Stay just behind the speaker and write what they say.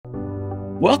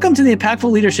Welcome to the Impactful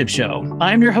Leadership Show.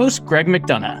 I'm your host, Greg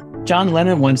McDonough. John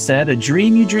Lennon once said, "A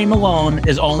dream you dream alone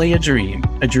is only a dream.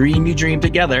 A dream you dream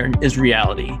together is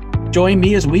reality." Join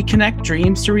me as we connect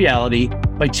dreams to reality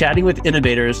by chatting with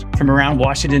innovators from around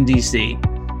Washington, D.C.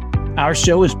 Our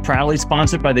show is proudly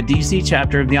sponsored by the D.C.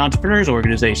 chapter of the Entrepreneurs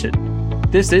Organization.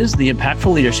 This is the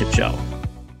Impactful Leadership Show.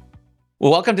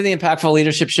 Well, welcome to the Impactful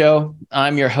Leadership Show.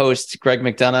 I'm your host, Greg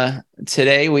McDonough.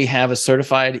 Today, we have a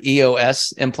certified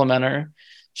EOS implementer.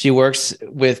 She works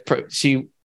with,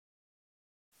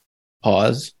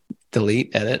 pause,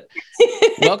 delete, edit.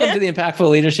 Welcome to the Impactful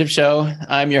Leadership Show.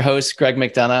 I'm your host, Greg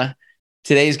McDonough.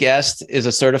 Today's guest is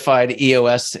a certified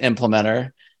EOS implementer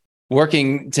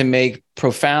working to make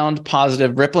profound,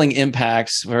 positive, rippling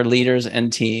impacts for leaders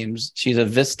and teams. She's a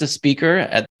Vista speaker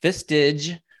at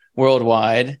Vistage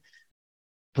Worldwide.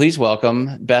 Please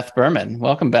welcome Beth Berman.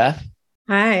 Welcome, Beth.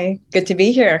 Hi, good to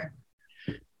be here.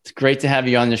 It's great to have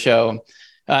you on the show.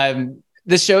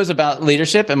 This show is about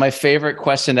leadership, and my favorite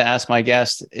question to ask my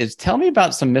guests is, tell me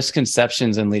about some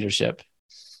misconceptions in leadership.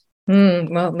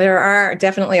 Well, there are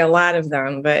definitely a lot of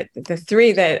them, but the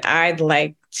three that I'd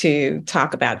like to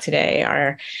talk about today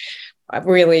are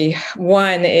really,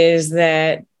 one is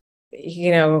that,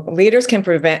 leaders can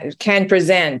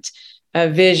present a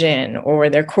vision or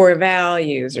their core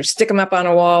values or stick them up on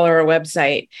a wall or a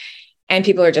website, and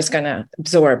people are just going to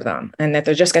absorb them and that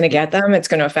they're just going to get them. It's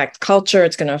going to affect culture.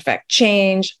 It's going to affect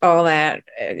change, all that.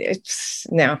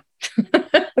 No,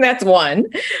 that's one.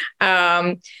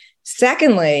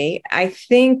 Secondly, I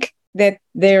think that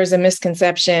there's a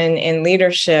misconception in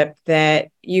leadership that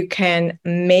you can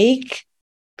make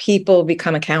people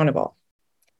become accountable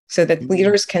so that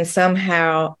leaders can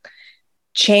somehow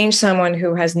change someone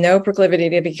who has no proclivity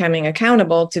to becoming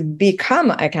accountable to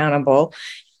become accountable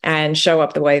and show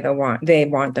up the way they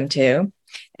want them to.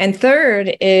 And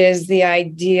third is the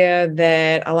idea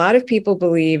that a lot of people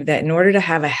believe that in order to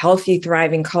have a healthy,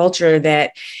 thriving culture,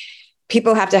 that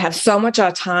people have to have so much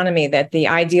autonomy that the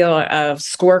ideal of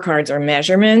scorecards or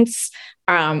measurements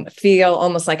feel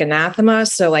almost like anathema.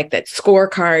 So like that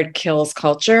scorecard kills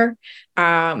culture.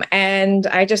 And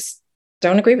I just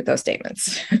don't agree with those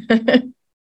statements.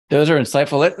 Those are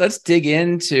insightful. Let's dig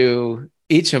into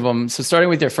each of them. So starting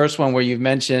with your first one, where you've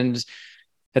mentioned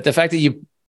that the fact that you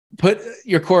put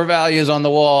your core values on the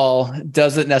wall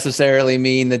doesn't necessarily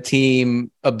mean the team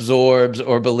absorbs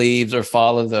or believes or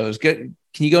follows those. Good.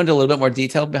 Can you go into a little bit more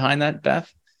detail behind that,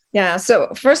 Beth? Yeah.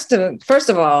 So first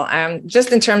of all,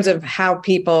 just in terms of how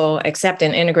people accept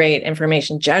and integrate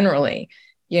information generally,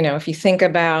 if you think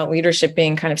about leadership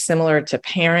being kind of similar to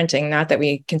parenting, not that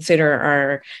we consider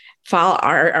our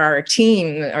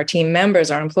team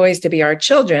members, our employees to be our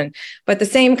children, but the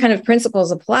same kind of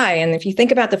principles apply. And if you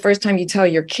think about the first time you tell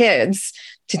your kids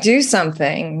to do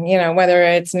something, whether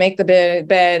it's make the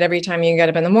bed every time you get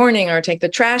up in the morning or take the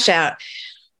trash out,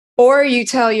 or you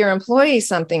tell your employees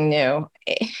something new,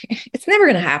 it's never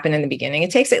going to happen in the beginning.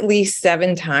 It takes at least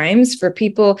 7 times for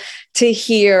people to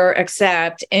hear,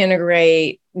 accept,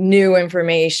 integrate new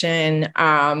information,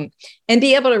 and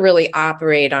be able to really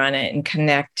operate on it and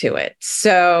connect to it.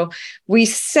 So we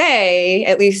say,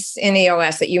 at least in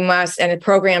EOS, that you must, and it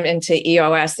programmed into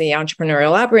EOS, the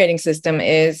Entrepreneurial Operating System,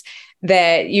 is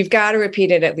that you've got to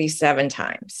repeat it at least 7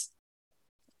 times.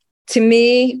 To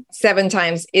me, 7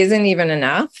 times isn't even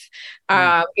enough.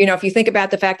 If you think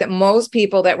about the fact that most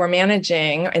people that we're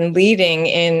managing and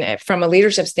leading from a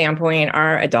leadership standpoint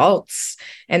are adults,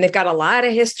 and they've got a lot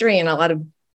of history and a lot of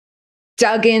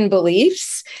dug-in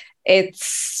beliefs,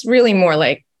 it's really more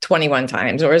like 21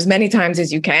 times or as many times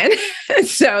as you can.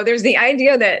 So there's the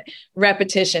idea that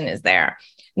repetition is there.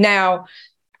 Now,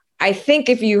 I think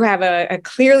if you have a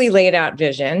clearly laid out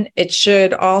vision, it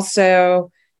should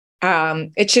also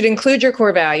it should include your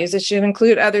core values. It should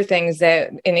include other things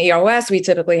that in EOS we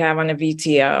typically have on a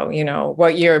VTO,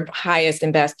 what your highest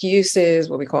and best use is,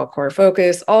 what we call core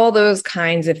focus, all those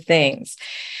kinds of things.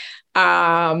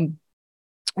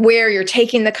 Where you're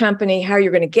taking the company, how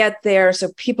you're going to get there,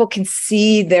 so people can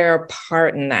see their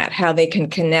part in that, how they can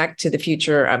connect to the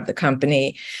future of the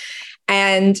company.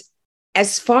 And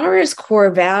as far as core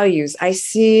values, I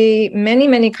see many,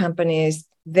 many companies,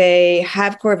 they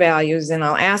have core values, and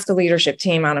I'll ask the leadership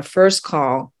team on a first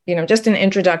call, just an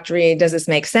introductory, does this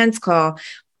make sense call?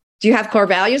 Do you have core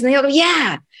values? And they'll go,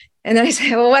 yeah. And then I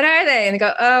say, well, what are they? And they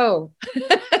go, oh.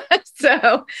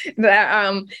 So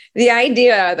the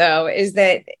idea, though, is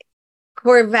that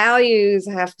core values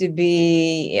have to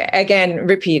be, again,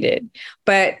 repeated.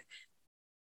 But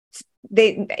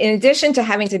in addition to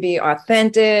having to be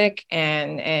authentic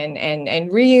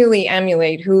and really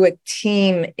emulate who a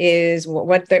team is,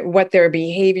 what their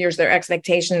behaviors, their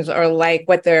expectations are like,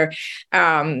 what their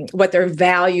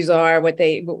values are, what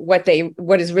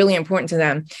is really important to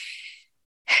them.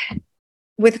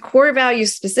 With core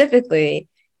values specifically,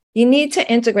 you need to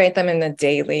integrate them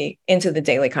into the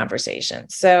daily conversation.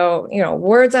 So,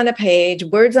 words on a page,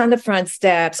 words on the front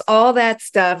steps, all that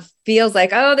stuff feels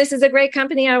like, oh, this is a great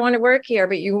company, I want to work here.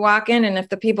 But you walk in, and if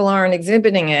the people aren't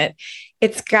exhibiting it,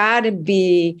 it's got to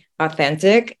be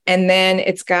authentic. And then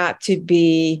it's got to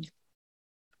be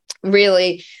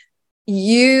really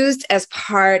used as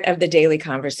part of the daily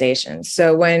conversation.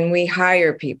 So when we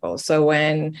hire people, so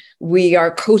when we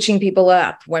are coaching people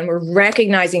up, when we're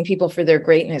recognizing people for their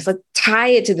greatness, let's tie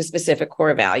it to the specific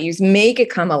core values, make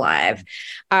it come alive.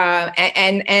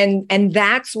 And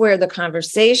that's where the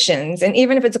conversations, and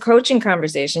even if it's a coaching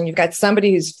conversation, you've got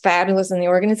somebody who's fabulous in the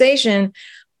organization,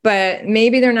 but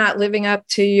maybe they're not living up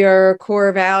to your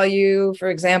core value. For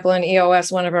example, in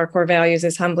EOS, one of our core values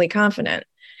is humbly confident.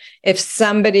 If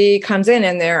somebody comes in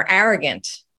and they're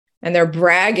arrogant and they're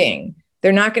bragging,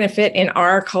 they're not going to fit in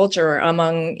our culture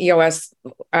among EOS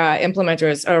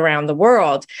implementers around the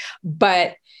world.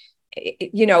 But,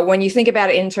 when you think about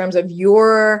it in terms of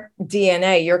your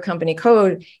DNA, your company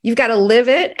code, you've got to live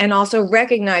it and also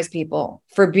recognize people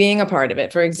for being a part of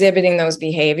it, for exhibiting those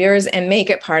behaviors, and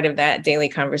make it part of that daily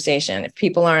conversation. If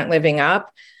people aren't living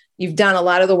up, you've done a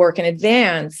lot of the work in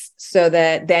advance so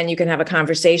that then you can have a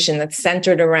conversation that's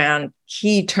centered around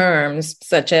key terms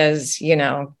such as,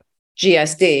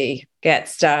 GSD, get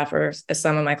stuff, or as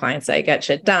some of my clients say, get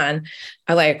shit done,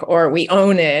 or we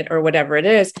own it, or whatever it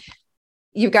is.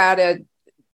 You've got to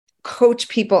coach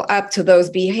people up to those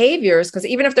behaviors, because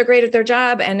even if they're great at their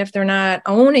job and if they're not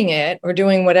owning it or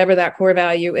doing whatever that core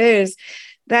value is,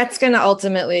 that's going to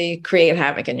ultimately create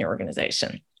havoc in your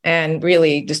organization and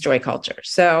really destroy culture.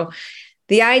 So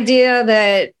the idea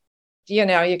that,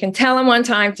 you can tell them one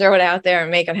time, throw it out there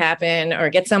and make it happen, or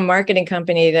get some marketing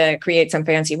company to create some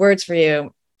fancy words for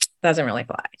you, doesn't really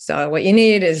fly. So what you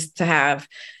need is to have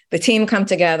the team come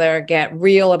together, get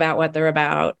real about what they're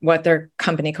about, what their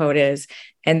company code is,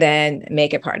 and then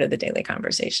make it part of the daily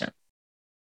conversation.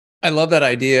 I love that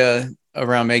idea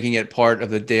around making it part of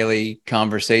the daily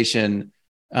conversation.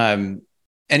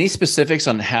 Any specifics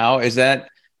on how? Is that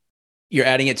you're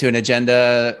adding it to an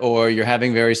agenda, or you're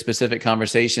having very specific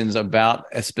conversations about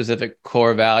a specific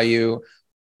core value,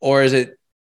 or is it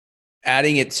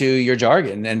adding it to your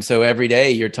jargon? And so every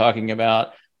day you're talking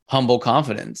about humble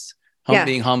confidence,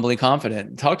 being humbly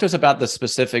confident. Talk to us about the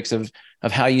specifics of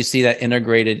how you see that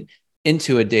integrated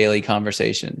into a daily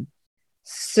conversation.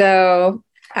 So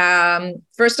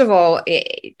first of all,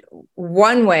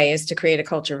 one way is to create a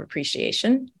culture of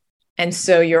appreciation. And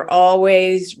so you're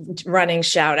always running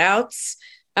shout outs,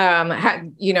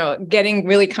 getting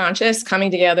really conscious,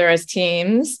 coming together as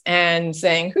teams and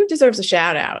saying who deserves a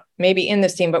shout out, maybe in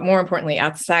this team, but more importantly,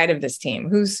 outside of this team,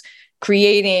 who's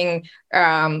creating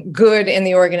good in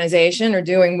the organization or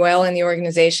doing well in the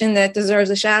organization that deserves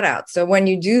a shout out. So when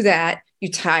you do that,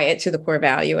 you tie it to the core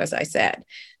value, as I said.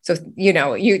 So,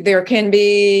 there can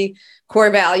be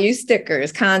core value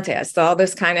stickers, contests, all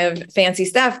this kind of fancy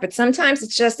stuff. But sometimes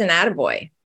it's just an attaboy.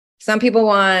 Some people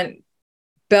want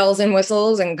bells and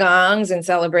whistles and gongs and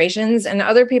celebrations, and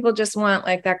other people just want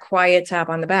like that quiet tap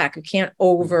on the back. You can't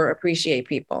over appreciate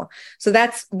people. So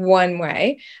that's one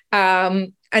way.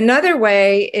 Another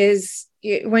way is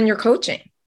when you're coaching.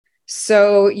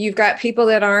 So you've got people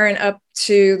that aren't up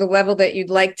to the level that you'd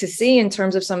like to see in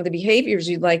terms of some of the behaviors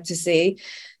you'd like to see.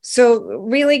 So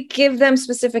really give them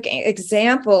specific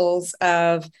examples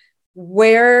of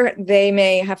where they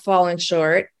may have fallen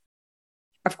short.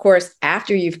 Of course,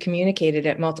 after you've communicated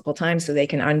it multiple times so they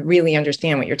can really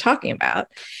understand what you're talking about.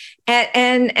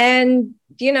 And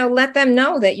let them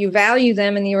know that you value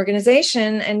them in the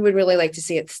organization and would really like to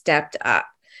see it stepped up.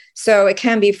 So it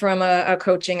can be from a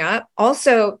coaching up.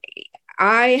 Also,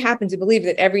 I happen to believe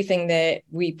that everything that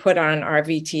we put on our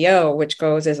VTO, which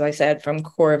goes, as I said, from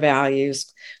core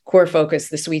values, core focus,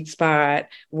 the sweet spot,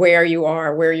 where you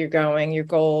are, where you're going, your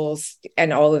goals,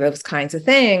 and all of those kinds of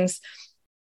things,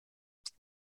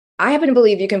 I happen to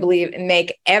believe you can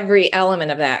make every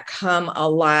element of that come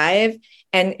alive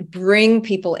and bring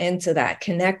people into that,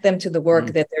 connect them to the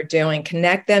work that they're doing,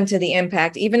 connect them to the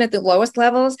impact, even at the lowest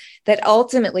levels, that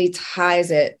ultimately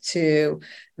ties it to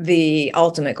the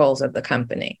ultimate goals of the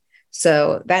company.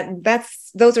 So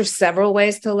those are several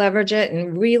ways to leverage it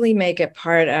and really make it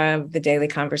part of the daily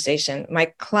conversation.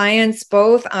 My clients,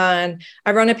 I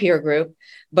run a peer group,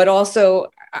 but also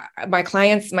my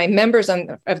clients, my members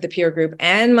of the peer group,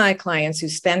 and my clients who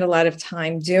spend a lot of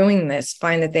time doing this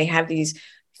find that they have these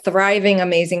thriving,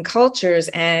 amazing cultures.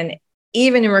 And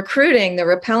even in recruiting, they're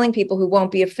repelling people who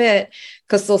won't be a fit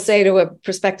because they'll say to a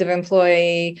prospective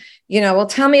employee, well,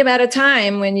 tell me about a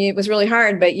time when it was really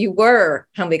hard, but you were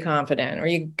humbly confident, or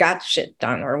you got shit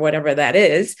done, or whatever that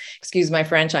is. Excuse my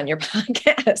French on your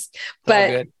podcast.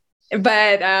 But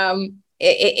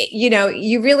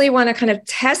you really want to kind of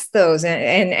test those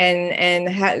and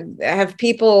have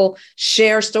people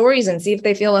share stories and see if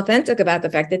they feel authentic about the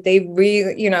fact that they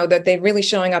really, that they're really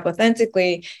showing up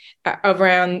authentically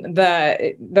around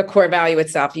the core value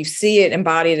itself. You see it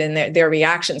embodied in their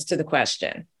reactions to the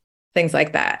question, things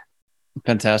like that.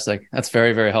 Fantastic. That's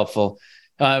very, very helpful.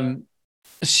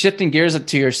 Shifting gears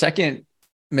to your second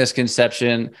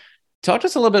misconception, talk to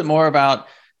us a little bit more about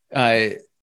a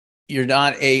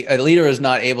leader is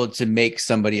not able to make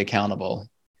somebody accountable.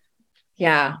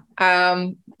 Yeah.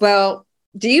 Well,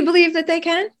 do you believe that they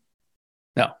can?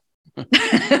 No.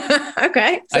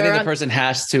 Okay. So I think the person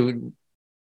has to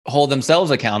hold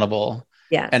themselves accountable.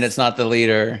 Yeah. And it's not the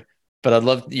leader, but I'd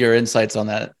love your insights on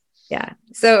that. Yeah.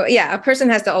 So a person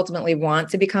has to ultimately want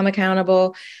to become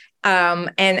accountable.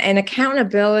 And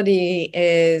accountability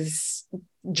is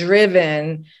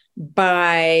driven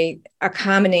by a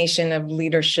combination of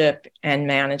leadership and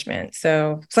management.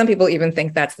 So some people even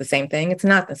think that's the same thing. It's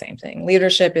not the same thing.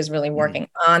 Leadership is really working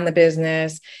on the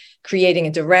business, creating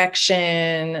a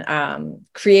direction,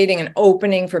 creating an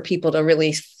opening for people to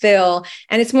really fill.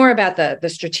 And it's more about the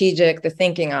strategic, the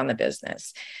thinking on the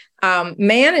business.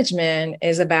 Management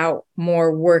is about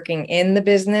more working in the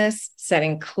business,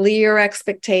 setting clear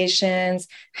expectations,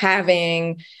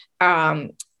 having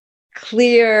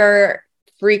clear,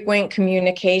 frequent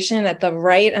communication at the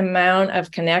right amount of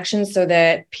connections so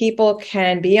that people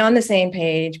can be on the same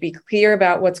page, be clear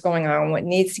about what's going on, what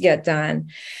needs to get done,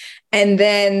 and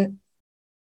then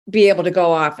be able to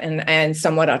go off and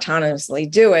somewhat autonomously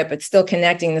do it, but still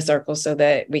connecting the circles so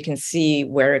that we can see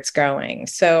where it's going.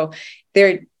 So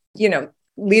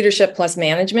leadership plus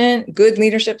management, good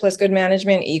leadership plus good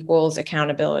management equals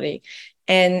accountability.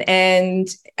 And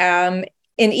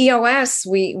in EOS,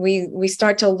 we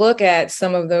start to look at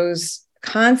some of those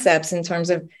concepts in terms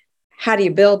of how do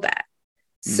you build that?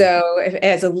 So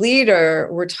as a leader,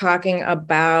 we're talking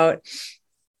about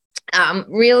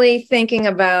really thinking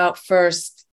about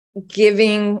first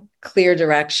giving clear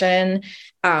direction.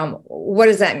 What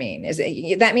does that mean?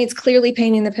 That means clearly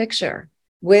painting the picture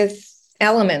with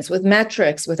elements, with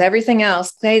metrics, with everything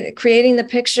else, creating the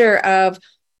picture of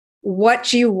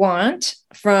what you want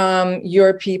from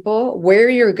your people, where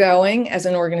you're going as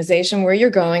an organization, where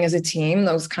you're going as a team,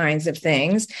 those kinds of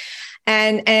things.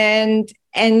 And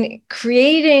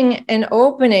creating an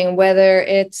opening, whether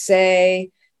it's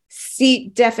a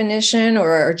seat definition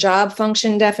or a job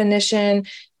function definition,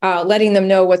 letting them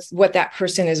know what that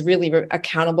person is really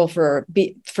accountable for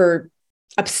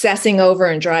obsessing over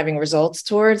and driving results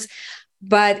towards.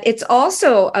 But it's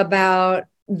also about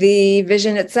the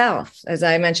vision itself, as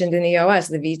I mentioned in EOS,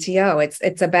 the VTO.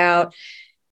 It's about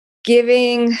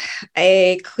giving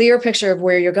a clear picture of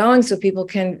where you're going so people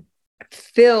can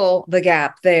fill the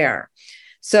gap there.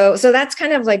 So that's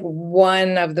kind of like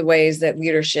one of the ways that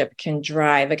leadership can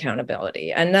drive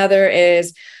accountability. Another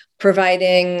is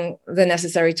providing the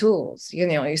necessary tools.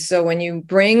 So when you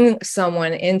bring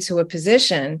someone into a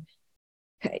position,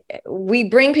 we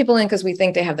bring people in because we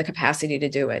think they have the capacity to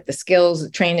do it, the skills,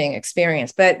 training,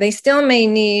 experience, but they still may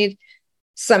need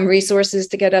some resources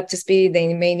to get up to speed.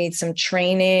 They may need some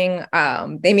training.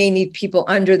 They may need people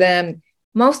under them.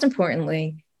 Most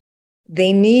importantly,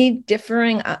 they need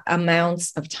differing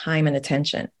amounts of time and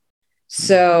attention.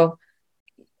 So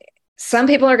some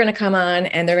people are going to come on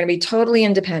and they're going to be totally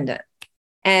independent.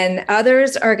 And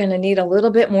others are going to need a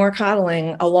little bit more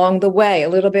coddling along the way, a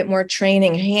little bit more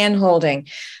training, hand-holding.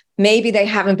 Maybe they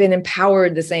haven't been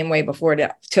empowered the same way before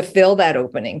to fill that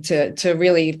opening, to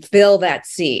really fill that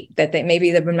seat that maybe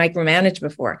they've been micromanaged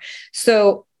before.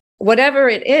 So whatever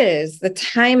it is, the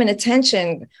time and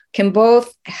attention can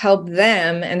both help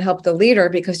them and help the leader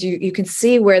because you can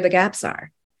see where the gaps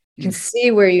are. You can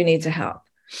see where you need to help.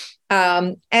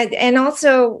 And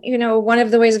also, one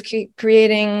of the ways of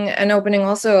creating an opening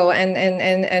also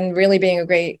and really being a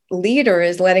great leader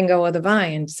is letting go of the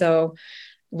vine. So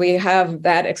we have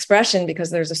that expression because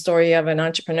there's a story of an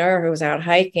entrepreneur who was out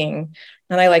hiking,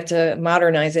 and I like to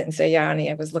modernize it and say, yeah, and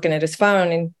he was looking at his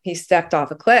phone and he stepped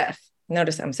off a cliff.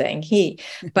 Notice I'm saying he,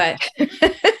 but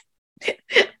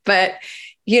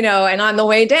and on the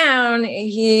way down,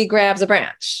 he grabs a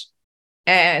branch.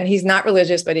 And he's not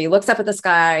religious, but he looks up at the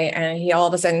sky and he all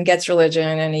of a sudden gets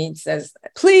religion and he says,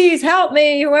 please help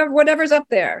me, whoever, whatever's up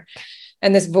there.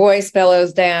 And this voice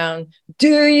bellows down,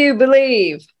 do you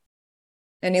believe?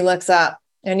 And he looks up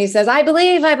and he says, I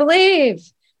believe, I believe.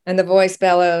 And the voice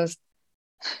bellows,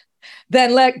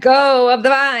 then let go of the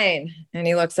vine. And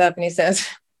he looks up and he says,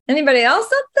 anybody else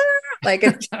up there? Like,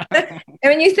 I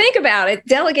mean, you think about it,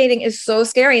 delegating is so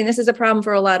scary. And this is a problem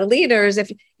for a lot of leaders.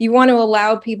 If you want to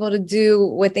allow people to do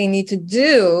what they need to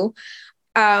do,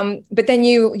 but then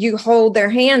you hold their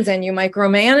hands and you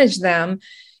micromanage them,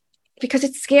 because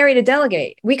it's scary to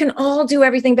delegate. We can all do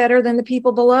everything better than the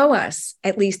people below us,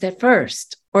 at least at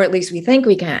first, or at least we think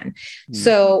we can.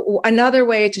 So another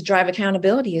way to drive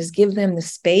accountability is give them the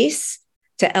space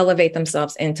to elevate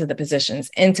themselves into the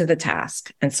positions, into the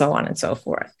task, and so on and so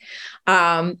forth.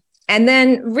 And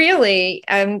then really,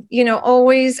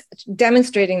 always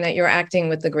demonstrating that you're acting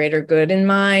with the greater good in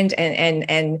mind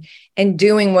and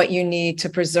doing what you need to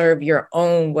preserve your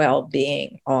own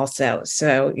well-being also.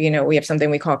 So, we have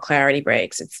something we call clarity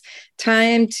breaks. It's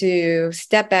time to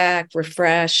step back,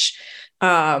 refresh,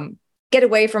 get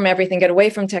away from everything, get away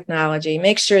from technology,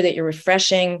 make sure that you're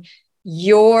refreshing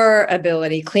your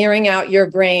ability, clearing out your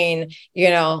brain,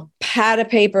 pad of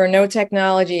paper, no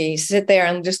technology, sit there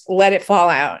and just let it fall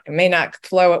out. It may not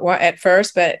flow at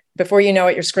first, but before you know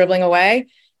it, you're scribbling away.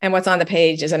 And what's on the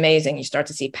page is amazing. You start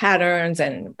to see patterns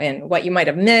and what you might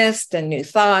have missed and new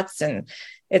thoughts. And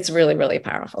it's really, really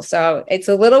powerful. So it's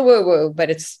a little woo-woo,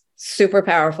 but it's super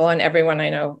powerful. And everyone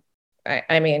I know,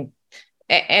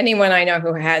 anyone I know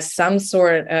who has some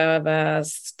sort of a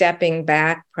stepping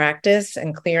back practice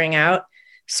and clearing out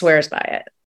swears by it.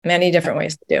 Many different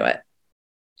ways to do it.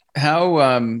 How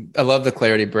I love the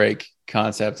clarity break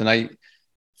concept. And I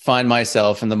find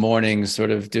myself in the mornings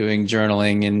sort of doing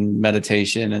journaling and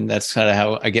meditation. And that's kind of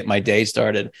how I get my day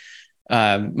started.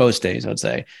 Most days, I'd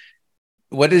say.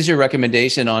 What is your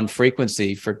recommendation on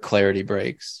frequency for clarity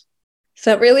breaks?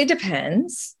 So it really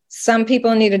depends. Some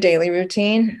people need a daily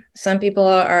routine. Some people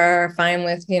are fine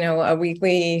with, a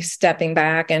weekly stepping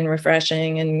back and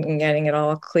refreshing and getting it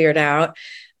all cleared out.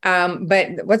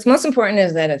 But what's most important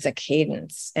is that it's a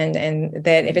cadence, and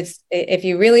that if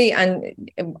you really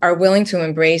are willing to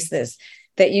embrace this,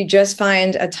 that you just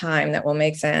find a time that will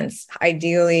make sense.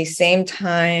 Ideally, same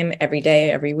time every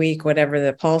day, every week, whatever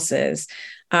the pulse is,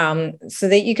 so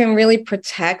that you can really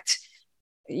protect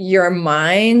your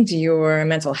mind, your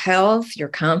mental health, your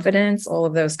confidence, all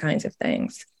of those kinds of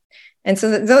things. And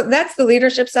so that's the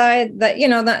leadership side. That,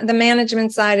 the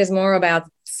management side is more about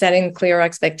setting clear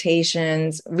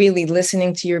expectations, really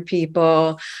listening to your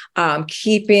people,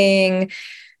 communicating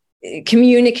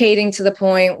to the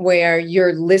point where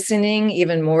you're listening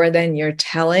even more than you're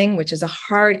telling, which is a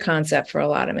hard concept for a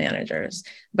lot of managers.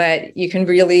 But you can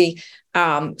really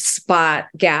spot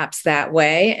gaps that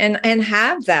way and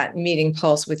have that meeting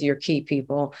pulse with your key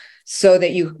people so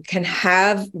that you can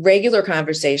have regular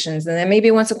conversations, and then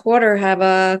maybe once a quarter have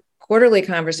a quarterly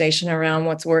conversation around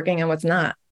what's working and what's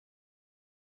not.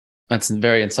 That's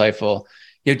very insightful.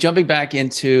 Jumping back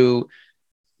into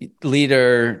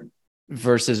leader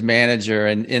versus manager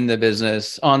and in the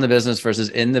business, on the business versus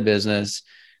in the business,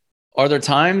 are there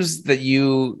times that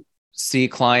you see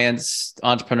clients,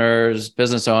 entrepreneurs,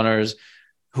 business owners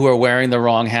who are wearing the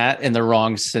wrong hat in the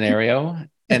wrong scenario?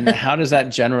 And how does that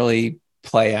generally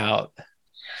play out?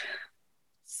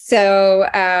 So,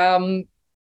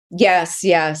 yes,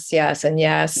 and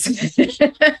yes.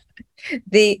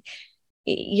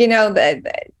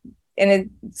 And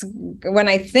it's, when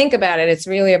I think about it, it's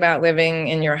really about living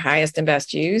in your highest and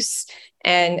best use.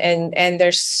 And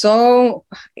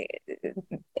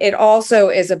it also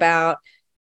is about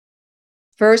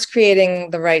first creating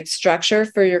the right structure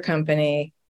for your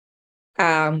company,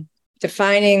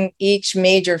 defining each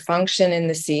major function in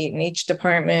the seat and each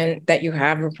department that you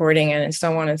have reporting in, and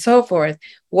so on and so forth,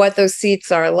 what those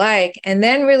seats are like, and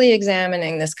then really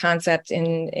examining this concept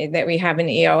that we have in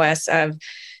EOS of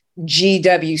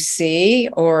GWC,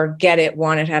 or get it,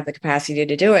 want it, have the capacity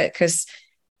to do it. Because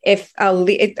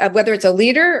whether it's a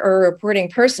leader or a reporting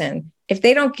person, if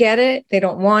they don't get it, they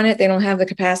don't want it, they don't have the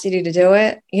capacity to do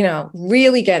it,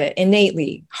 really get it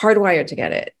innately, hardwired to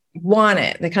get it, want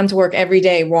it. They come to work every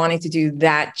day wanting to do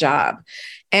that job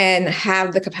and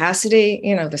have the capacity,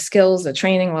 the skills, the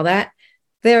training, all that.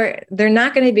 They're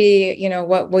not going to be,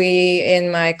 what we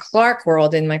in my Clark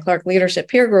leadership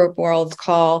peer group world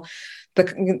call,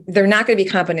 they're not going to be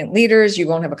competent leaders. You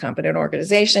won't have a competent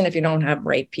organization if you don't have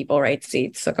right people, right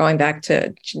seats. So going back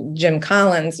to Jim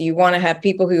Collins, you want to have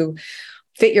people who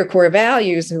fit your core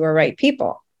values, who are right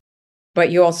people.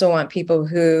 but you also want people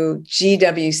who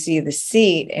GWC the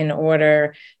seat in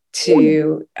order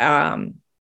to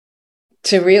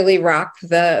really rock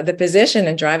the position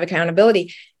and drive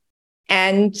accountability.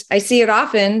 And I see it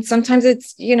often. Sometimes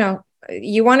it's, you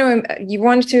want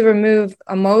to remove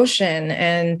emotion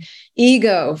and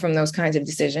ego from those kinds of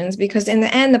decisions, because in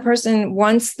the end, the person,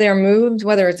 once they're moved,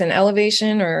 whether it's an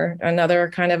elevation or another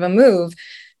kind of a move,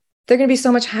 they're going to be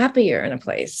so much happier in a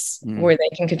place where they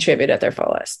can contribute at their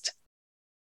fullest.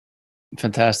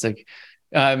 Fantastic.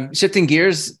 Shifting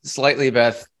gears slightly,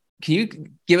 Beth, can you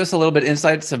give us a little bit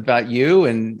insights about you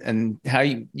and how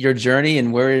your journey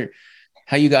and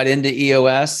how you got into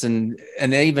EOS and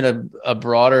even a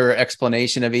broader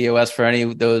explanation of EOS for any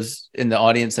of those in the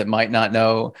audience that might not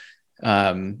know.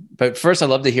 But first, I'd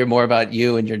love to hear more about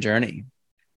you and your journey.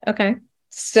 Okay.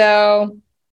 So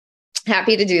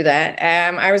happy to do that.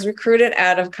 I was recruited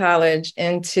out of college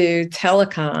into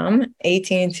telecom,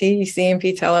 AT&T,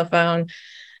 CMP telephone.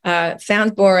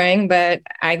 Sounds boring, but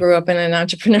I grew up in an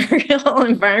entrepreneurial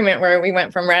environment where we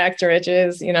went from rags to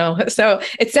riches, so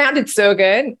it sounded so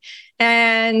good.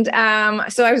 And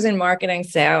so I was in marketing,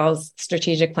 sales,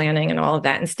 strategic planning, and all of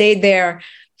that, and stayed there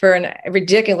for a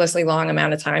ridiculously long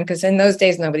amount of time, because in those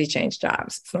days, nobody changed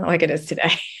jobs. It's not like it is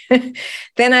today.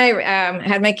 Then I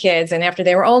had my kids, and after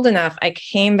they were old enough, I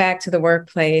came back to the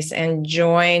workplace and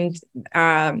joined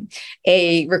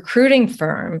a recruiting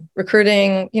firm,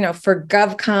 recruiting, for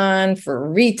GovCon, for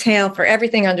retail, for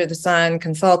everything under the sun,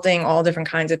 consulting, all different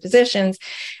kinds of positions.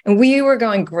 And we were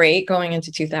going great going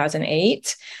into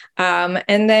 2008.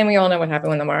 And then we all know what happened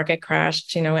when the market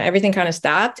crashed. Everything kind of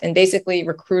stopped, and basically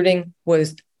recruiting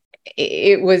was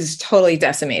totally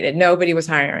decimated. Nobody was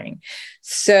hiring.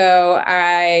 So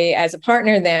I, as a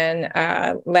partner then,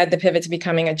 led the pivot to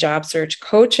becoming a job search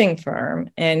coaching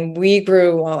firm. And we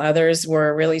grew while others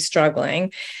were really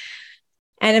struggling.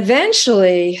 And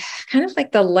eventually, kind of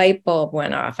like the light bulb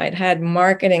went off. I'd had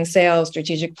marketing, sales,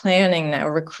 strategic planning, now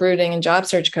recruiting and job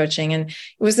search coaching. And it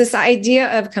was this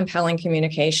idea of compelling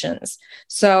communications.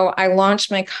 So I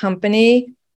launched my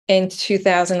company in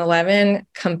 2011,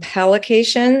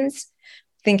 Compellications,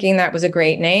 thinking that was a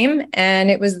great name.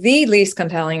 And it was the least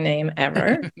compelling name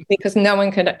ever because no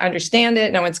one could understand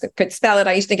it. No one could spell it.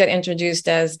 I used to get introduced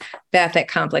as Beth at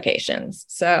Complications.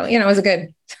 So, it was a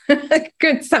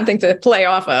good something to play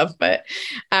off of. But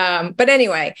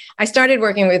anyway, I started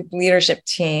working with leadership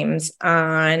teams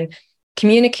on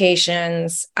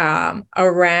communications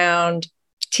around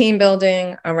team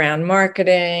building, around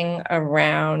marketing,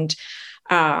 around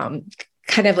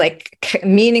kind of like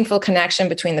meaningful connection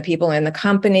between the people in the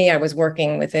company. I was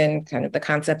working within kind of the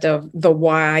concept of the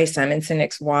why, Simon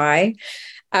Sinek's why.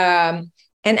 And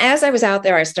as I was out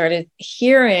there, I started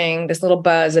hearing this little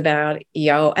buzz about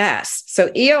EOS. So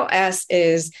EOS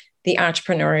is the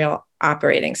entrepreneurial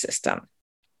operating system.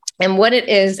 And what it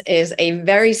is a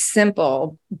very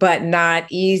simple but not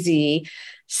easy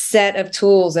set of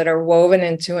tools that are woven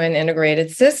into an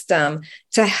integrated system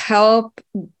to help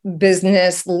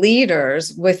business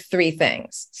leaders with three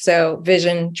things. So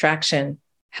vision, traction,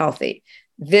 healthy.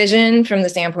 Vision from the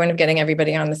standpoint of getting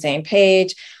everybody on the same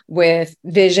page with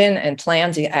vision and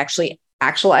plans to actually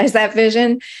actualize that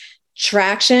vision.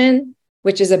 Traction,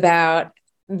 which is about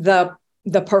the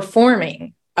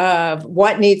performing of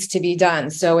what needs to be done.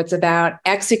 So it's about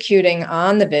executing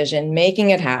on the vision, making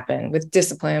it happen with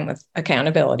discipline, with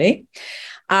accountability.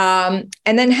 And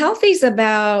then healthy is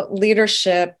about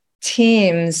leadership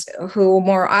teams who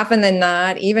more often than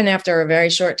not, even after a very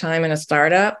short time in a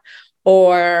startup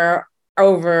or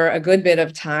over a good bit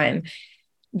of time,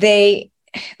 they're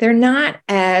not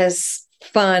as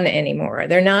fun anymore.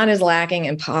 They're not as lacking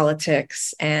in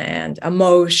politics and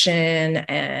emotion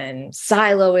and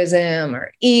siloism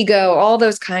or ego, all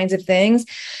those kinds of things.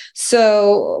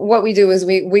 So what we do is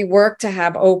we work to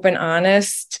have open,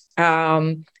 honest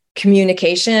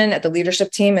communication at the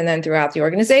leadership team and then throughout the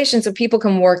organization so people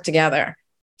can work together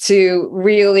to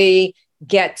really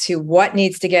get to what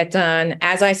needs to get done.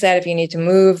 As I said, if you need to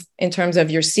move in terms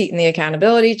of your seat in the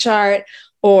accountability chart,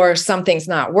 or something's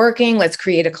not working, let's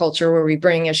create a culture where we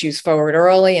bring issues forward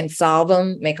early and solve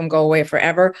them, make them go away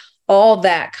forever, all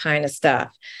that kind of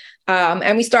stuff.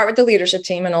 And we start with the leadership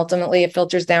team, and ultimately it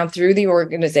filters down through the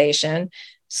organization.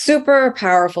 Super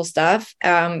powerful stuff.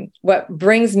 What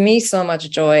brings me so much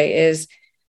joy is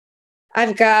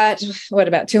I've got,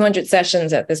 about 200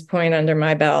 sessions at this point under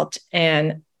my belt,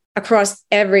 and across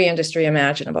every industry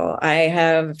imaginable. I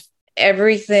have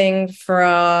everything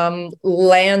from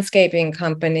landscaping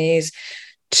companies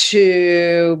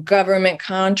to government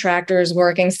contractors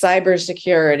working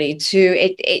cybersecurity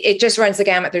to it just runs the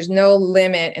gamut. There's no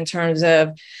limit in terms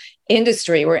of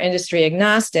industry. We're industry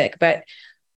agnostic, but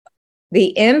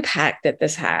the impact that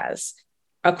this has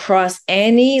across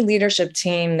any leadership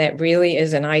team that really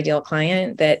is an ideal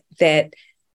client that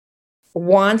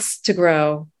wants to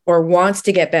grow or wants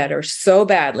to get better so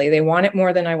badly. They want it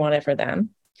more than I want it for them.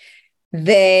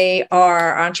 They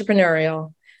are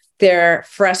entrepreneurial. They're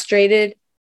frustrated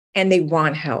and they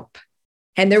want help.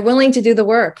 And they're willing to do the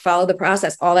work, follow the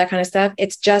process, all that kind of stuff.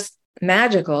 It's just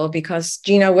magical because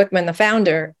Gino Wickman, the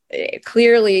founder,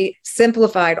 clearly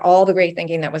simplified all the great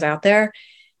thinking that was out there.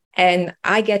 And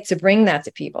I get to bring that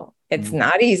to people. It's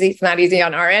not easy. It's not easy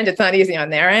on our end. It's not easy on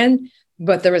their end,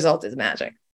 but the result is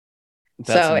magic.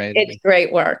 That's so amazing. It's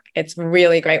great work. It's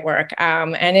really great work.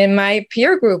 And in my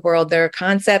peer group world, there are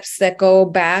concepts that go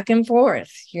back and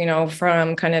forth,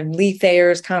 from kind of Lee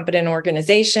Thayer's competent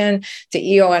organization to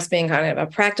EOS being kind of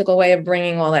a practical way of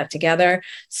bringing all that together.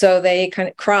 So they kind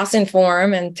of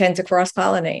cross-inform and tend to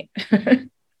cross-pollinate.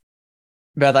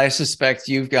 Beth, I suspect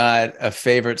you've got a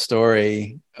favorite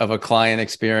story of a client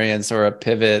experience or a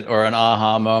pivot or an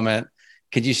aha moment.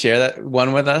 Could you share that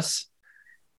one with us?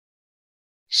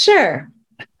 Sure.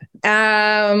 So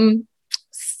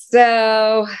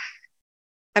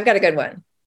I've got a good one.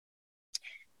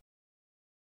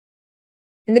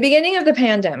 In the beginning of the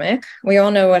pandemic, we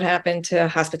all know what happened to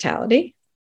hospitality,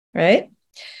 right?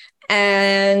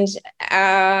 And,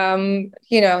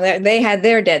 they had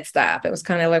their dead stop. It was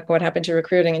kind of like what happened to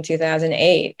recruiting in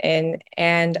 2008.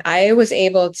 And I was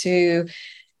able to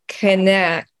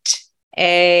connect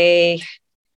a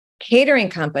catering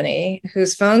company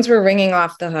whose phones were ringing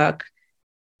off the hook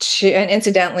and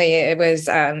incidentally, it was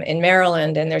in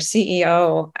Maryland, and their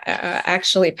CEO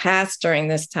actually passed during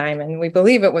this time. And we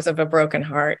believe it was of a broken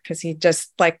heart because he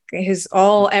just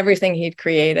everything he'd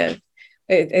created.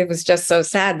 It was just so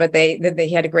sad, but they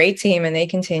had a great team and they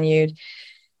continued,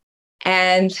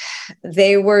 and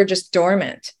they were just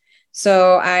dormant.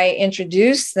 So I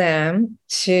introduced them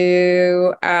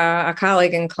to a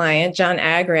colleague and client, John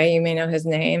Agre. You may know his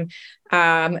name.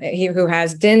 Who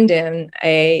has Din Din,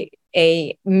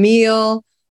 a meal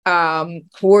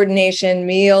coordination,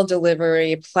 meal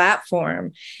delivery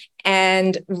platform.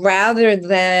 And rather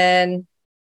than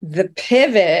the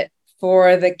pivot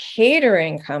for the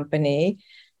catering company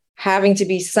having to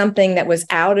be something that was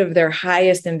out of their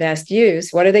highest and best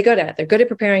use, what are they good at? They're good at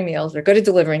preparing meals. They're good at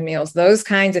delivering meals, those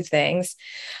kinds of things.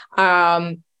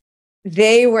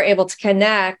 They were able to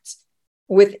connect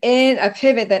within a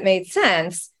pivot that made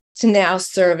sense to now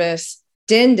service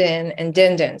Din Din and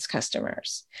Din Din's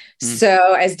customers.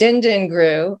 So as Din Din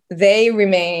grew, they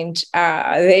remained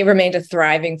a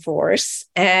thriving force.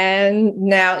 And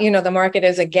now, the market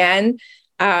is again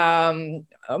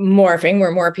morphing,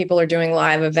 where more people are doing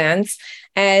live events.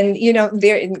 And,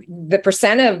 the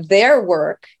percent of their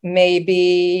work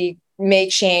may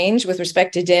change with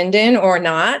respect to Din Din or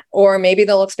not, or maybe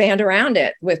they'll expand around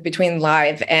it between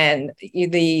live and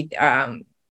the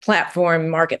platform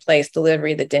marketplace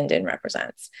delivery that Din Din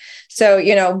represents. So,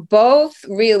 both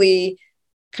really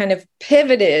kind of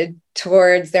pivoted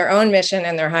towards their own mission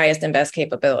and their highest and best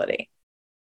capability.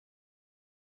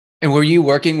 And were you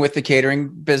working with the catering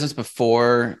business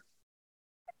before?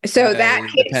 I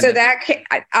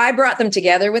brought them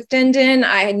together with Din Din.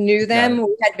 I knew them.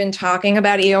 We had been talking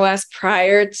about EOS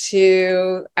prior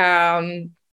to the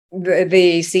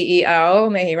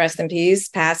CEO, may he rest in peace,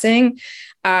 passing.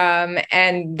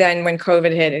 And then when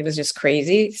COVID hit, it was just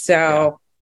crazy. So,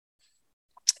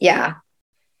 yeah.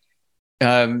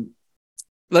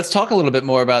 Let's talk a little bit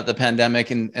more about the pandemic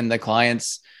and the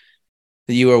clients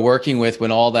that you were working with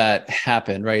when all that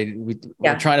happened, right?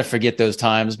 We're trying to forget those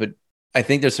times, but I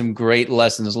think there's some great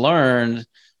lessons learned,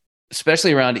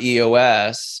 especially around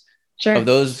EOS, of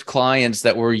those clients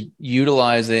that were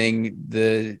utilizing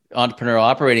the entrepreneurial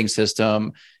operating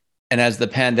system. And as the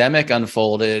pandemic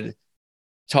unfolded,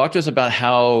 talk to us about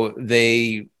how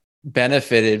they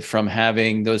benefited from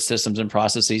having those systems and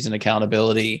processes and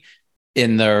accountability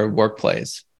in their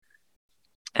workplace.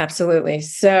 Absolutely.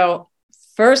 So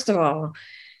first of all,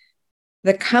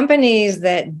 the companies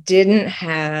that didn't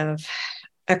have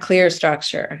a clear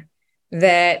structure,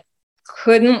 that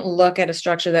couldn't look at a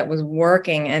structure that was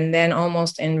working and then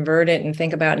almost invert it and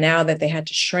think about now that they had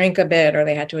to shrink a bit or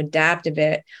they had to adapt a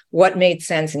bit, what made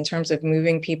sense in terms of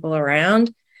moving people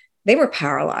around, they were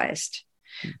paralyzed.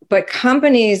 But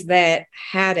companies that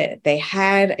had it, they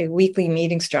had a weekly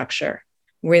meeting structure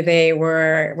where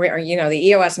the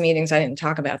EOS meetings, I didn't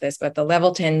talk about this, but the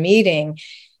level 10 meeting,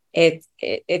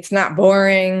 it's not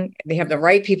boring. They have the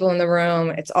right people in the room.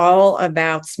 It's all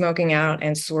about smoking out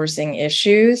and sourcing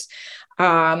issues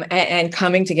and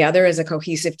coming together as a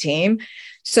cohesive team.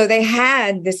 So they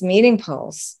had this meeting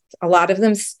pulse A lot of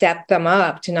them stepped them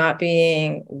up to not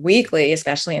being weekly,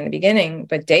 especially in the beginning,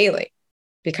 but daily,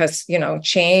 because,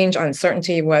 change,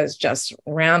 uncertainty was just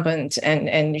rampant,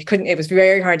 and it was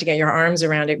very hard to get your arms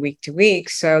around it week to week.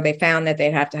 So they found that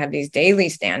they'd have to have these daily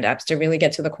stand-ups to really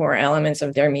get to the core elements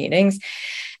of their meetings.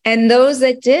 And those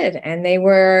that did, and they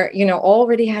were,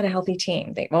 already had a healthy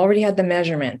team. They already had the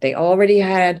measurement. They already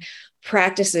had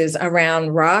practices around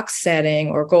rock setting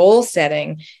or goal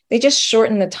setting. They just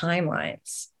shortened the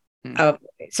timelines.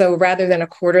 So rather than a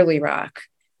quarterly rock,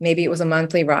 maybe it was a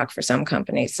monthly rock for some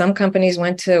companies. Some companies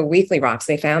went to weekly rocks.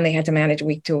 They found they had to manage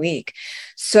week to week.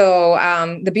 So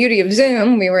the beauty of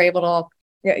Zoom, we were able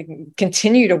to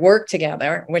continue to work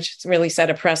together, which really set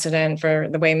a precedent for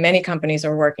the way many companies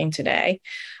are working today.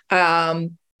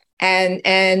 And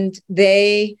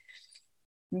they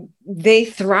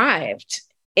thrived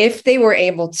if they were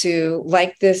able to,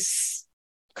 like this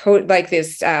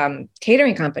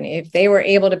catering company, if they were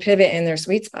able to pivot in their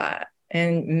sweet spot,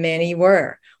 and many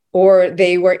were, or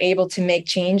they were able to make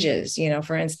changes.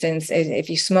 For instance, if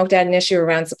you smoked out an issue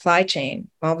around supply chain,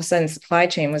 all of a sudden supply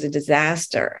chain was a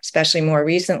disaster, especially more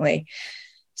recently.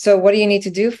 So what do you need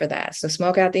to do for that? So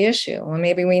smoke out the issue. Well,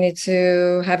 maybe we need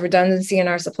to have redundancy in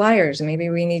our suppliers. Maybe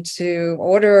we need to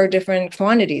order different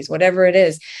quantities, whatever it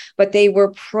is. But they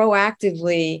were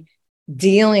proactively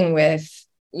dealing with,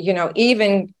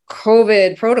 even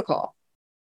COVID protocol,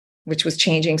 which was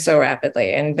changing so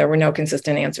rapidly, and there were no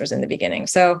consistent answers in the beginning.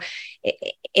 So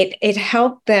it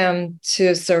helped them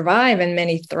to survive, and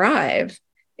many thrive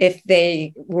if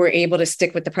they were able to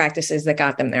stick with the practices that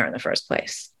got them there in the first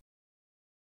place.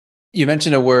 You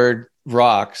mentioned a word,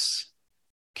 rocks.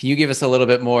 Can you give us a little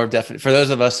bit more for those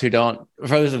of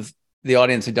the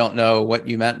audience who don't know what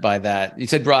you meant by that? You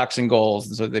said rocks and goals,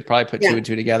 and so they probably put two and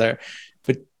two together.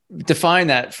 But define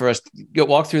that for us.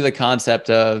 Walk through the concept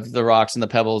of the rocks and the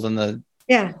pebbles and the...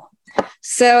 Yeah.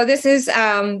 So this is,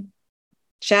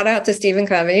 shout out to Stephen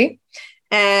Covey.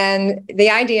 And the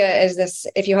idea is this: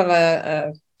 if you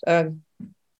have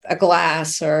a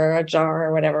glass or a jar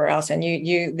or whatever else, and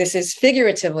this is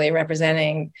figuratively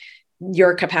representing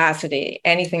your capacity,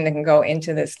 anything that can go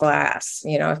into this glass,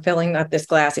 filling up this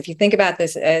glass. If you think about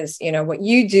this as, what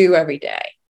you do every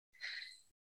day,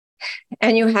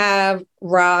 and you have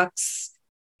rocks,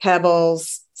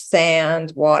 pebbles,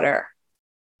 sand, water.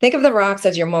 Think of the rocks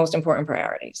as your most important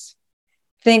priorities.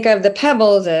 Think of the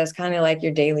pebbles as kind of like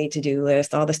your daily to-do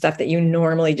list, all the stuff that you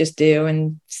normally just do,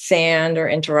 and sand or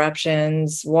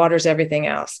interruptions, water's everything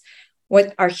else.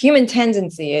 What our human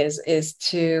tendency is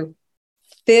to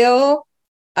fill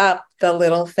up the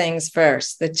little things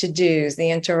first, the to-dos,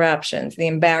 the interruptions, the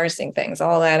embarrassing things,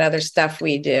 all that other stuff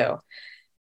we do.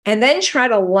 And then try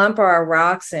to lump our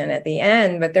rocks in at the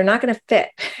end, but they're not going to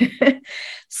fit.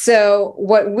 So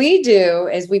what we do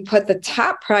is we put the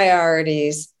top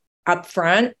priorities up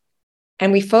front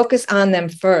and we focus on them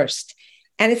first.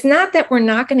 And it's not that we're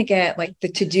not going to get like the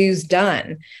to-dos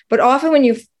done, but often when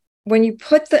you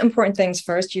put the important things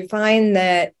first, you find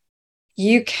that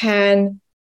you can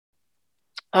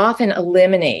often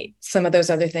eliminate some of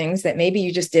those other things that maybe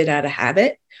you just did out of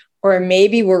habit, or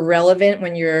maybe were relevant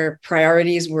when your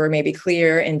priorities were maybe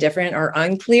clear and different or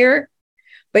unclear.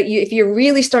 But if you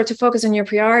really start to focus on your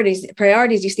priorities,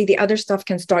 you see the other stuff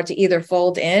can start to either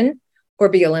fold in or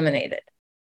be eliminated.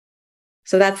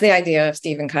 So that's the idea of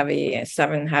Stephen Covey,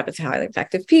 7 Habits of Highly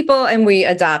Effective People. And we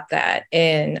adopt that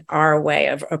in our way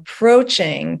of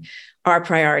approaching our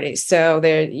priorities. So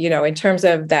there, in terms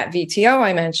of that VTO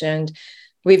I mentioned,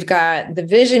 we've got the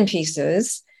vision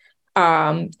pieces,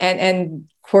 and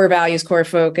core values, core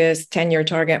focus, 10-year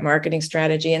target marketing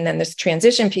strategy. And then this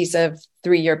transition piece of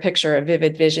 3-year picture, a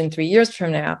vivid vision 3 years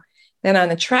from now. Then on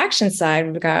the traction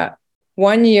side, we've got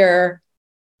 1-year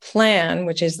plan,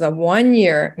 which is the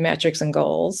 1-year metrics and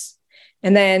goals.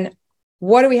 And then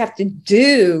what do we have to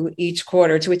do each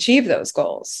quarter to achieve those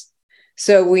goals?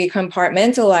 So we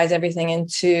compartmentalize everything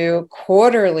into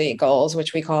quarterly goals,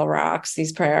 which we call rocks,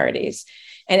 these priorities.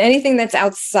 And anything that's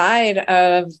outside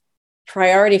of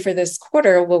priority for this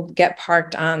quarter will get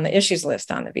parked on the issues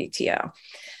list on the VTO,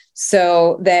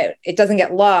 so that it doesn't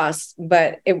get lost.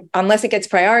 But unless it gets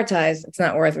prioritized, it's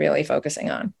not worth really focusing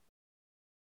on.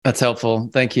 That's helpful.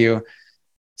 Thank you.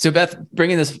 So Beth,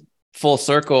 bringing this full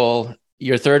circle,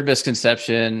 your third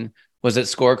misconception was that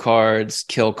scorecards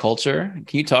kill culture.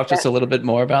 Can you talk to us a little bit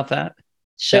more about that?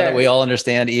 Sure. Now that we all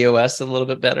understand EOS a little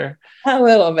bit better. A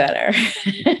little better.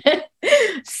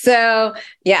 So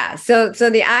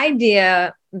the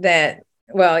idea that,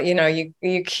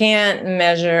 you can't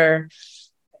measure.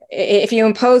 If you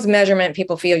impose measurement,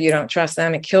 people feel you don't trust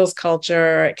them. It kills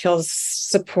culture. It kills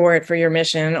support for your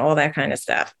mission, all that kind of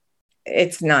stuff.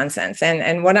 it's nonsense.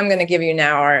 And what I'm going to give you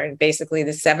now are basically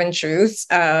the 7 truths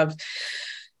of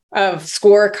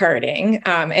scorecarding.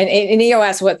 And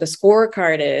EOS, what the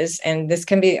scorecard is, and this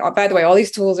can be, by the way, all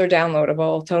these tools are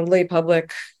downloadable, totally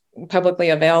publicly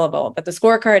available. But the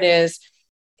scorecard is,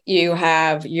 you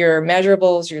have your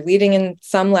measurables, your leading and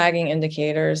some lagging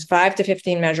indicators, 5 to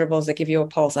 15 measurables that give you a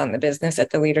pulse on the business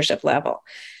at the leadership level.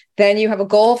 Then you have a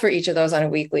goal for each of those on a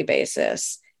weekly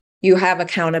basis. You have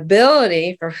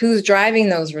accountability for who's driving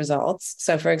those results.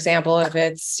 So for example, if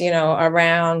it's,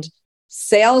 around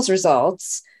sales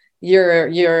results, you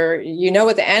know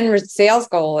what the end sales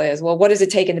goal is. Well, what does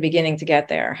it take in the beginning to get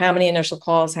there? How many initial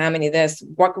calls? How many this?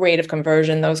 What rate of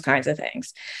conversion? Those kinds of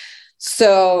things.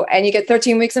 So, and you get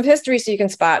 13 weeks of history so you can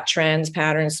spot trends,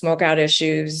 patterns, smoke out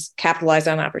issues, capitalize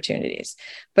on opportunities.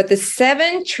 But the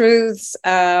 7 truths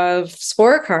of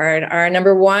scorecard are: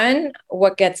 number 1,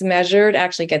 what gets measured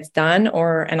actually gets done,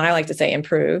 and I like to say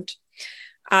improved.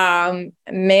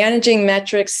 Managing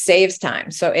metrics saves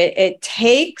time. So it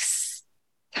takes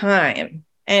time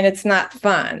and it's not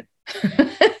fun.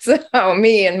 So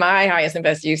me and my highest and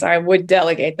best use, I would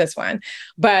delegate this one.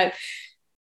 But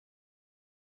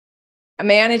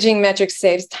managing metrics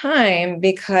saves time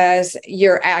because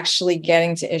you're actually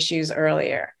getting to issues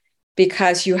earlier,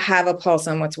 because you have a pulse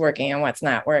on what's working and what's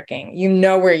not working. You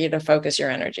know where you're to focus your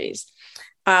energies.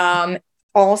 Also,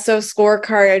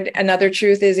 scorecard, another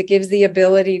truth is it gives the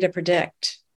ability to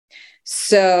predict.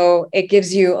 So it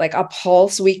gives you like a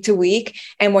pulse week to week.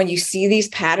 And when you see these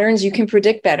patterns, you can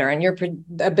predict better. And your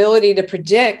ability to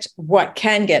predict what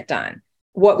can get done,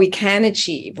 what we can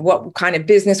achieve, what kind of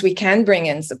business we can bring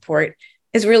in support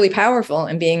is really powerful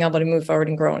in being able to move forward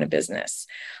and grow in a business.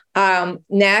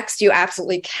 Next, you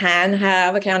absolutely can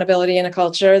have accountability in a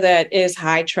culture that is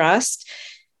high trust.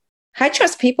 High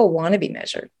trust people want to be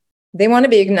measured. They want to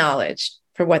be acknowledged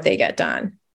for what they get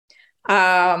done.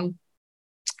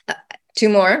 2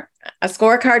 more. A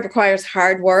scorecard requires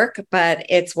hard work, but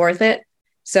it's worth it.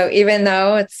 So even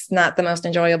though it's not the most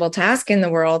enjoyable task in the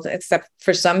world, except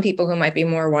for some people who might be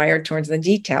more wired towards the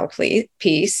detail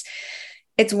piece,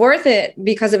 it's worth it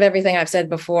because of everything I've said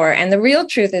before. And the real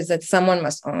truth is that someone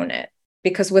must own it,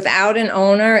 because without an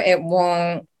owner, it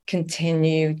won't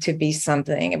continue to be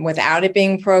something. And without it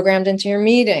being programmed into your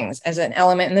meetings as an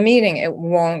element in the meeting, it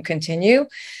won't continue,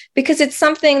 because it's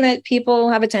something that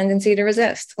people have a tendency to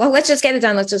resist. Well, let's just get it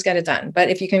done. Let's just get it done. But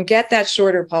if you can get that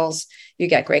shorter pulse, you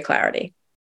get great clarity.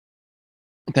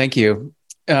 Thank you.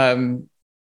 So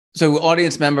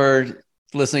audience member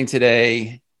listening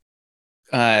today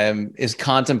is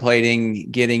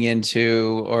contemplating getting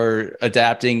into or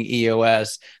adapting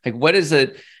EOS. Like, what is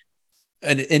an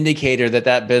indicator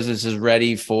that business is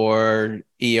ready for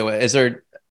EOS? Is there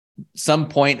some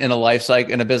point in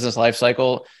a business life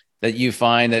cycle that you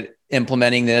find that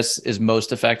implementing this is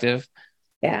most effective?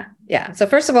 Yeah. So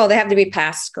first of all, they have to be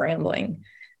past scrambling.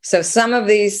 So some of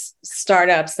these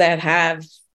startups that have,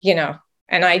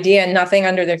 an idea and nothing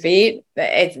under their feet,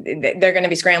 they're going to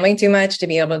be scrambling too much to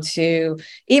be able to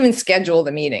even schedule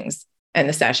the meetings and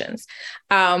the sessions.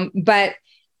 But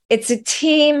it's a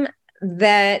team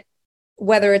that,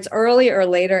 whether it's early or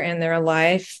later in their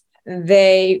life,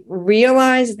 they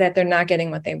realize that they're not getting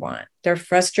what they want. They're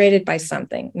frustrated by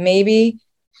something. Maybe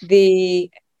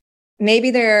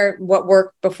what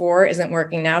worked before isn't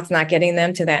working now. It's not getting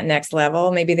them to that next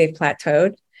level. Maybe they've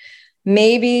plateaued.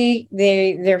 Maybe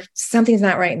they're something's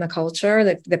not right in the culture,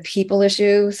 the people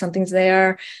issue, something's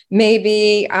there.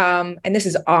 Maybe, and this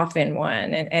is often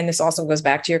one, and this also goes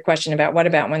back to your question about what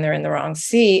about when they're in the wrong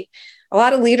seat. A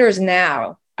lot of leaders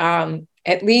now,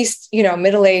 at least,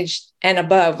 middle-aged and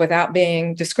above, without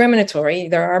being discriminatory,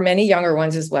 there are many younger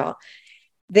ones as well.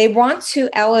 They want to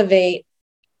elevate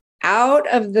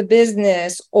out of the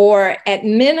business, or at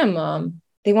minimum,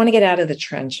 they want to get out of the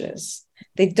trenches.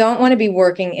 They don't want to be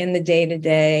working in the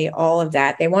day-to-day, all of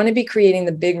that. They want to be creating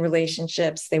the big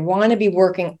relationships. They want to be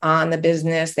working on the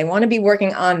business. They want to be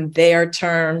working on their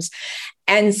terms.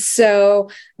 And so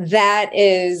that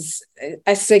is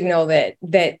a signal that,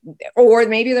 or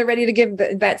maybe they're ready to give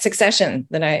that succession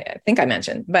that I think I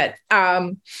mentioned. But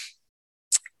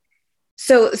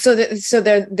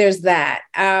there's that.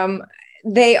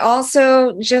 They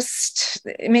also just,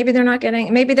 maybe they're not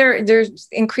getting, maybe they're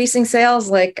increasing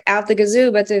sales like out the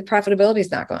gazoo, but the profitability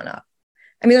is not going up.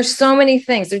 I mean, there's so many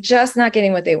things. They're just not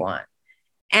getting what they want.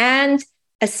 And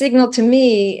a signal to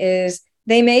me is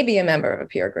they may be a member of a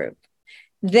peer group.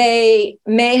 They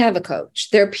may have a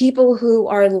coach. They're people who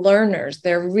are learners.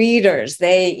 They're readers.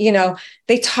 Jim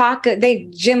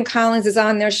Collins is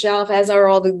on their shelf, as are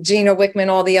all the Gino Wickman,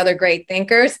 all the other great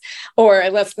thinkers, or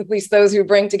at least those who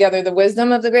bring together the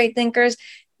wisdom of the great thinkers.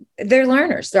 they're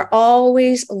learners. They're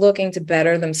always looking to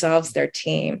better themselves, their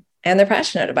team, and they're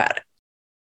passionate about it.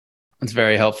 That's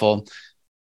very helpful.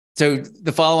 So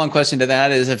the follow-on question to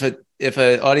that is, if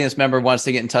an audience member wants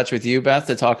to get in touch with you, Beth,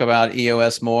 to talk about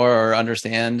EOS more or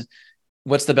understand,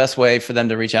 what's the best way for them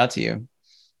to reach out to you?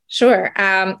 Sure.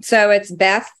 So it's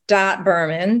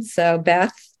Beth.Berman. So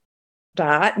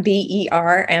Beth.Berman, be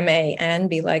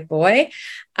like boy,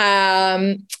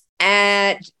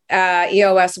 at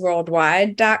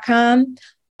eosworldwide.com.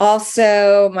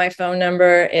 Also, my business phone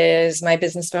number is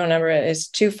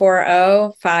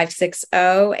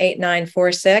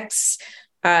 240-560-8946.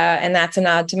 And that's a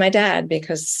nod to my dad,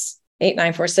 because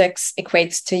 8946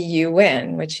 equates to you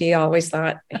win, which he always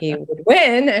thought he would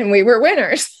win, and we were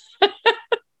winners.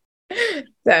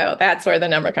 So that's where the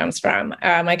number comes from.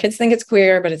 My kids think it's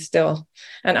queer, but it's still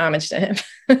an homage to him.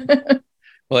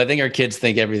 Well, I think our kids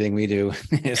think everything we do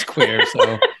is queer.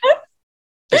 So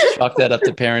just chalk that up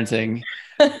to parenting.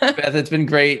 Beth, it's been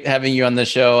great having you on the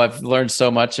show. I've learned so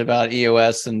much about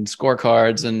EOS and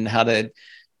scorecards and how to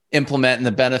implement and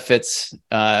the benefits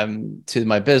to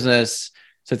my business.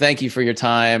 So thank you for your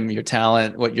time, your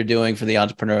talent, what you're doing for the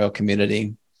entrepreneurial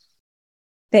community.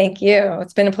 Thank you.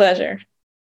 It's been a pleasure.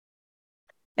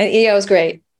 And EO is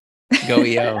great. Go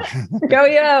EO. Go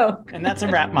EO. And that's a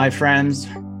wrap, my friends.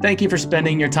 Thank you for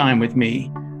spending your time with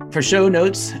me. For show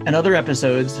notes and other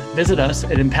episodes, visit us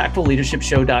at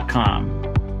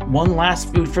impactfulleadershipshow.com. One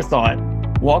last food for thought: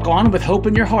 walk on with hope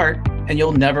in your heart, and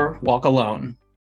you'll never walk alone.